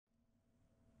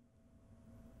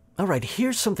All right,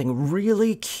 here's something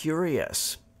really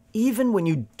curious. Even when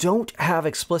you don't have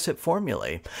explicit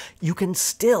formulae, you can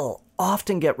still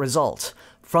often get results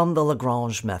from the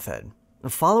Lagrange method. The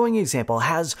following example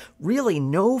has really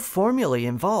no formulae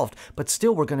involved, but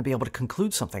still we're going to be able to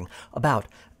conclude something about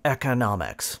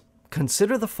economics.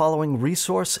 Consider the following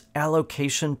resource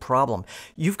allocation problem.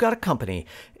 You've got a company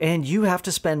and you have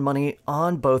to spend money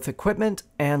on both equipment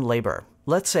and labor.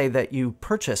 Let's say that you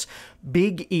purchase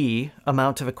big E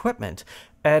amount of equipment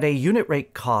at a unit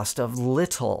rate cost of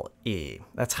little e.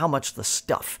 That's how much the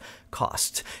stuff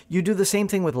costs. You do the same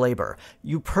thing with labor.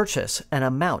 You purchase an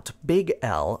amount, big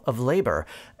L, of labor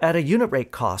at a unit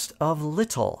rate cost of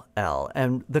little l.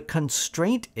 And the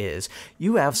constraint is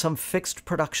you have some fixed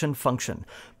production function.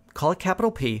 Call it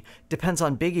capital P, depends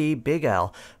on big E, big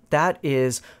L. That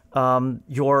is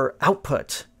your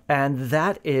output. And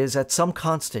that is at some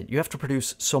constant. You have to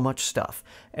produce so much stuff.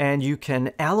 And you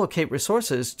can allocate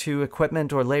resources to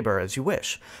equipment or labor as you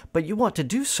wish. But you want to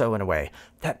do so in a way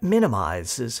that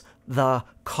minimizes the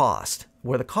cost,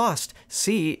 where the cost,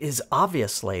 C, is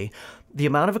obviously the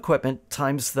amount of equipment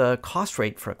times the cost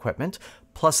rate for equipment,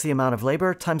 plus the amount of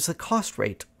labor times the cost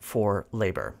rate for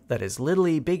labor. That is little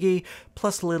e, big E,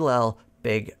 plus little l,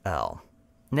 big L.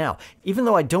 Now, even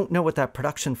though I don't know what that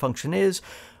production function is,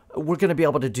 we're going to be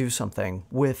able to do something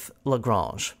with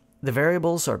Lagrange. The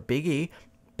variables are big E,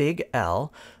 big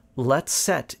L. Let's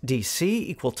set dc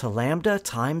equal to lambda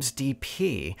times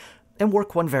dp and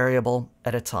work one variable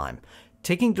at a time.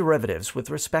 Taking derivatives with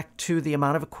respect to the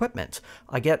amount of equipment,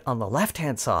 I get on the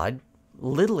left-hand side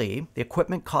little e, the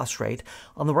equipment cost rate.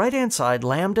 On the right-hand side,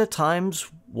 lambda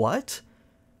times what?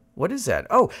 What is that?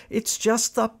 Oh, it's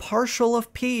just the partial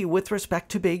of p with respect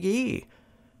to big E.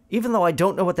 Even though I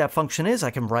don't know what that function is,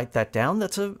 I can write that down.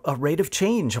 That's a rate of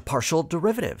change, a partial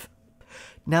derivative.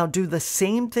 Now do the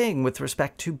same thing with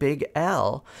respect to big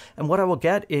L, and what I will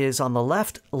get is on the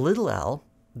left, little l,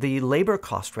 the labor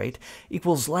cost rate,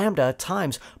 equals lambda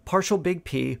times partial big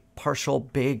P, partial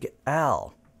big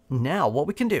L. Now what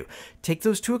we can do, take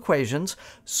those two equations,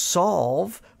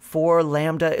 solve for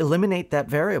lambda, eliminate that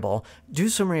variable, do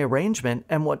some rearrangement,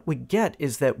 and what we get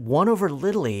is that 1 over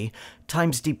little e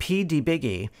times dp d big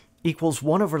E equals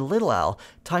 1 over little l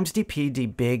times dp d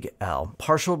big L.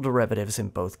 Partial derivatives in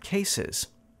both cases.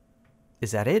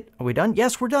 Is that it? Are we done?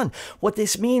 Yes, we're done. What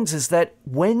this means is that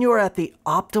when you're at the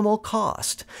optimal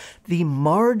cost, the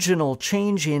marginal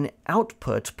change in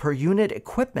output per unit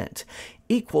equipment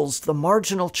equals the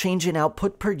marginal change in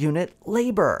output per unit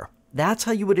labor. That's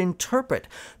how you would interpret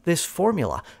this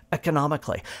formula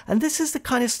economically. And this is the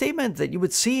kind of statement that you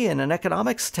would see in an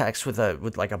economics text with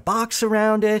like a box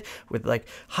around it, with like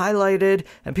highlighted,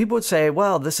 and people would say,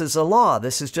 well, this is a law,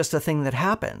 this is just a thing that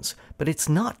happens. But it's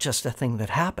not just a thing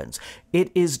that happens.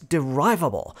 It is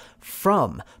derivable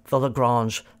from the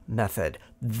Lagrange method.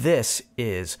 This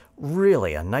is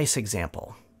really a nice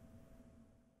example.